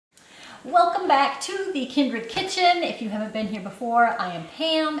Welcome back to the Kindred Kitchen. If you haven't been here before, I am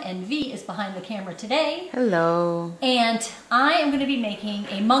Pam and V is behind the camera today. Hello. And I am going to be making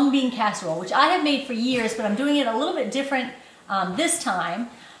a mung bean casserole, which I have made for years, but I'm doing it a little bit different this time.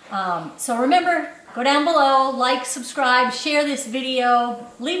 So remember, go down below, like, subscribe, share this video,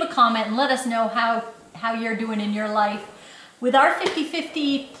 leave a comment, and let us know how you're doing in your life. With our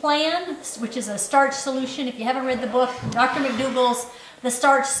 50-50 plan, which is a starch solution, if you haven't read the book, Dr. McDougall's The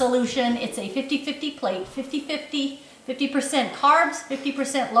Starch Solution, it's a 50-50 plate, 50-50, 50% carbs,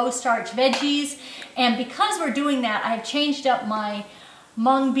 50% low starch veggies. And because we're doing that, I've changed up my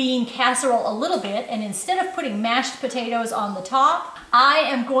mung bean casserole a little bit, and instead of putting mashed potatoes on the top, I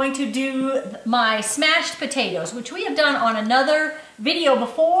am going to do my smashed potatoes, which we have done on another video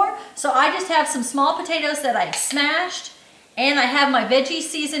before. So I just have some small potatoes that I've smashed, and I have my veggie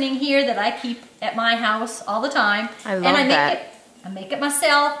seasoning here that I keep at my house all the time. I love that. I make it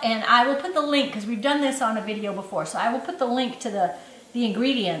myself, and I will put the link, because we've done this on a video before, so I will put the link to the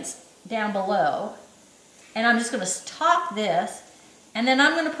ingredients down below. And I'm just going to top this, and then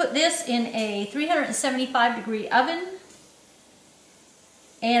I'm going to put this in a 375-degree oven.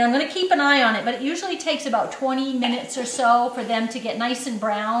 And I'm going to keep an eye on it, but it usually takes about 20 minutes or so for them to get nice and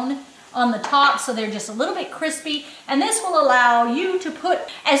brown on the top, so they're just a little bit crispy. And this will allow you to put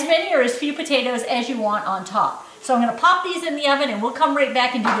as many or as few potatoes as you want on top. So I'm going to pop these in the oven, and we'll come right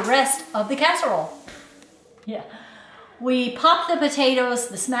back and do the rest of the casserole. Yeah. We popped the potatoes,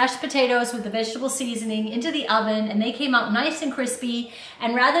 the smashed potatoes with the vegetable seasoning into the oven, and they came out nice and crispy.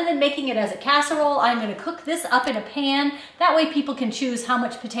 And rather than making it as a casserole, I'm going to cook this up in a pan. That way people can choose how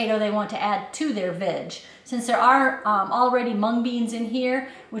much potato they want to add to their veg. Since there are already mung beans in here,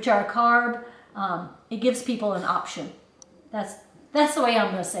 which are a carb, it gives people an option. That's the way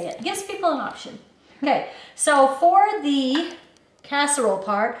I'm going to say it. It gives people an option. Okay, so for the casserole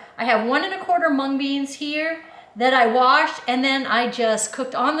part, I have 1 1/4 mung beans here that I washed, and then I just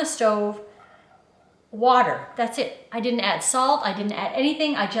cooked on the stove water. That's it. I didn't add salt, I didn't add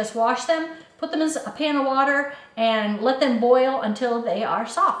anything. I just washed them, put them in a pan of water, and let them boil until they are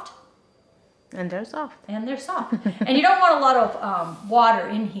soft. And they're soft. And they're soft. And you don't want a lot of water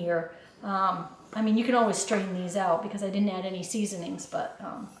in here. I mean, you can always strain these out because I didn't add any seasonings, but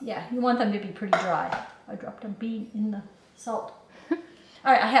yeah, you want them to be pretty dry. I dropped a bean in the salt. All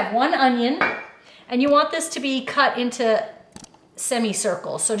right, I have 1 onion, and you want this to be cut into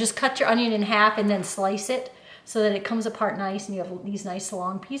semicircles. So just cut your onion in half and then slice it so that it comes apart nice and you have these nice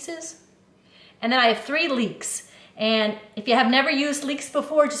long pieces. And then I have 3 leeks. And if you have never used leeks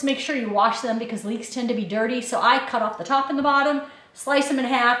before, just make sure you wash them because leeks tend to be dirty. So I cut off the top and the bottom, slice them in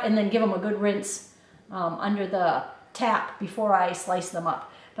half, and then give them a good rinse under the tap before I slice them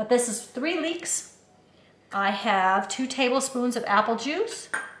up. But this is 3 leeks. I have 2 tablespoons of apple juice.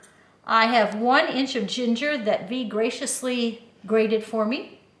 I have 1 inch of ginger that V graciously grated for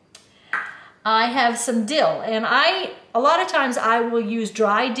me. I have some dill, and a lot of times I will use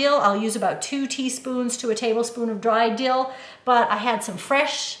dry dill. I'll use about 2 teaspoons to a tablespoon of dry dill, but I had some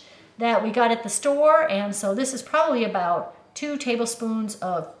fresh that we got at the store, and so this is probably about 2 tablespoons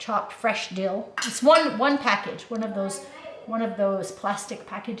of chopped fresh dill. It's one package, one of those plastic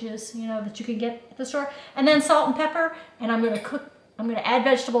packages, you know, that you can get at the store. And then salt and pepper, and I'm going to add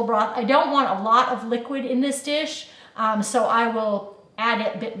vegetable broth. I don't want a lot of liquid in this dish, so I will add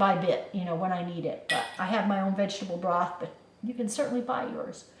it bit by bit, you know, when I need it. But I have my own vegetable broth, but you can certainly buy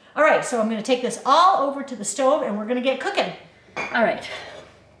yours. All right, so I'm going to take this all over to the stove, and we're going to get cooking. All right.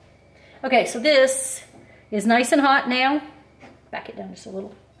 Okay, so this is nice and hot now. Back it down just a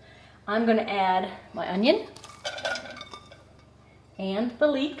little. I'm going to add my onion and the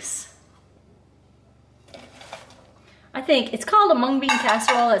leeks. I think it's called a mung bean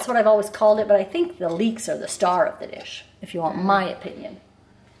casserole. That's what I've always called it, but I think the leeks are the star of the dish, if you want my opinion.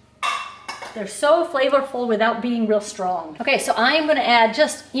 They're so flavorful without being real strong. Okay, so I'm going to add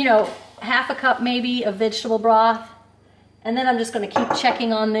just, you know, 1/2 cup maybe of vegetable broth, and then I'm just going to keep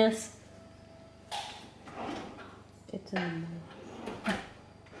checking on this.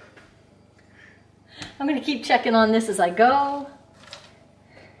 I'm going to keep checking on this as I go.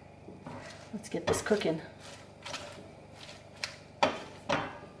 Let's get this cooking. I'm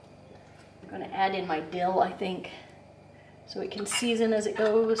going to add in my dill, I think, so it can season as it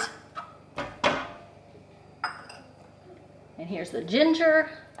goes. And here's the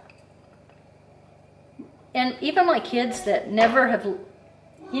ginger. And even my kids that never have,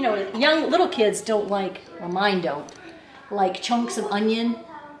 you know, little kids don't like, or mine don't, like chunks of onion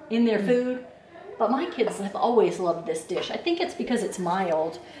in their food. But my kids have always loved this dish. I think it's because it's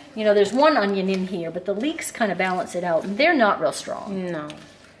mild. You know, there's 1 onion in here, but the leeks kind of balance it out, and they're not real strong. No.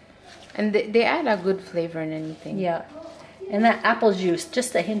 And they add a good flavor in anything. Yeah. And that apple juice,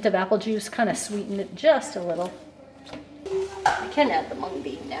 just a hint of apple juice, kind of sweetened it just a little. I can add the mung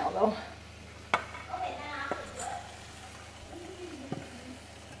bean now, though.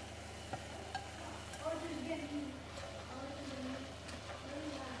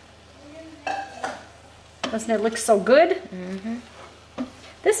 Doesn't it look so good? Mm-hmm.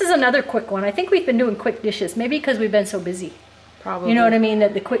 This is another quick one. I think we've been doing quick dishes, maybe because we've been so busy. Probably. You know what I mean?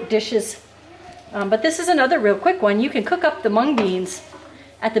 That the quick dishes. But this is another real quick one. You can cook up the mung beans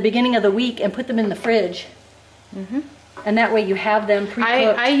at the beginning of the week and put them in the fridge. Mm-hmm. And that way you have them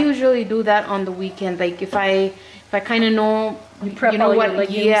pre-cooked. I usually do that on the weekend. Like if I kind of know, you prep know all what, your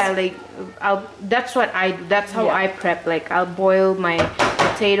legumes. yeah, like that's what I do. That's how I prep. Like I'll boil my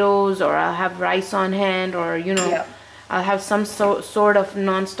potatoes, or I'll have rice on hand, or I'll have some sort of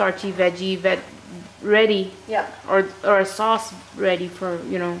non-starchy veggie ready. Yeah. Or a sauce ready for,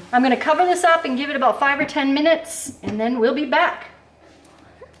 I'm going to cover this up and give it about 5 or 10 minutes, and then we'll be back.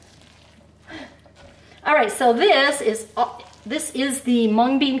 All right, so this is the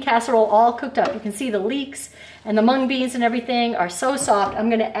mung bean casserole all cooked up. You can see the leeks and the mung beans and everything are so soft. I'm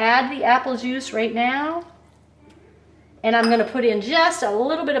going to add the apple juice right now, and I'm going to put in just a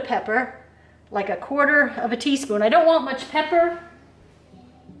little bit of pepper, like 1/4 of a teaspoon. I don't want much pepper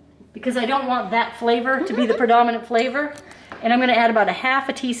because I don't want that flavor to be the predominant flavor. And I'm going to add about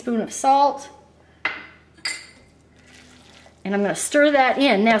 1/2 teaspoon of salt. And I'm going to stir that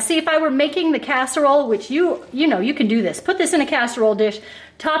in. Now, see, if I were making the casserole, which you can do this. Put this in a casserole dish.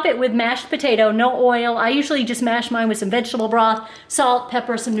 Top it with mashed potato, no oil. I usually just mash mine with some vegetable broth, salt,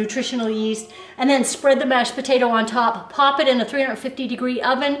 pepper, some nutritional yeast, and then spread the mashed potato on top. Pop it in a 350-degree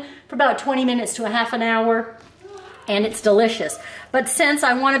oven for about 20 minutes to a half an hour, and it's delicious. But since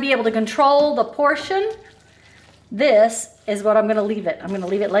I want to be able to control the portion, this is what I'm going to leave it. I'm going to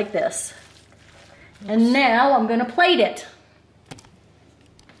leave it like this. And now I'm going to plate it.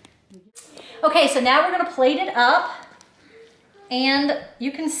 Okay, so now we're going to plate it up, and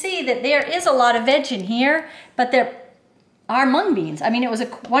you can see that there is a lot of veg in here, but there are mung beans. I mean, it was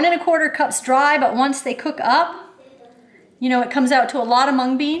 1 1/4 cups dry, but once they cook up, it comes out to a lot of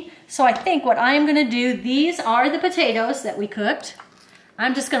mung bean. So I think what I am going to do, these are the potatoes that we cooked.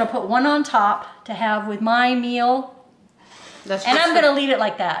 I'm just going to put one on top to have with my meal, and I'm going to leave it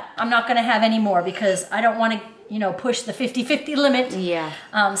like that. I'm not going to have any more because I don't want to push the 50-50 limit. Yeah.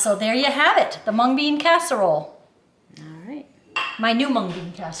 So there you have it, the mung bean casserole. All right. My new mung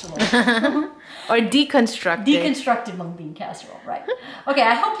bean casserole. Or deconstructed. Deconstructed mung bean casserole, right. Okay,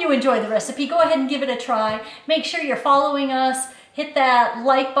 I hope you enjoyed the recipe. Go ahead and give it a try. Make sure you're following us. Hit that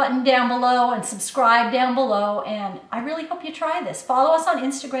like button down below and subscribe down below. And I really hope you try this. Follow us on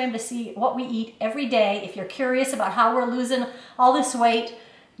Instagram to see what we eat every day. If you're curious about how we're losing all this weight,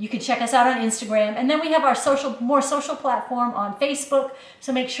 you can check us out on Instagram. And then we have our more social platform on Facebook.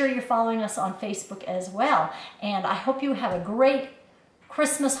 So make sure you're following us on Facebook as well. And I hope you have a great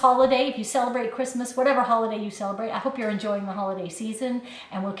Christmas holiday. If you celebrate Christmas, whatever holiday you celebrate, I hope you're enjoying the holiday season.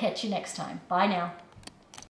 And we'll catch you next time. Bye now.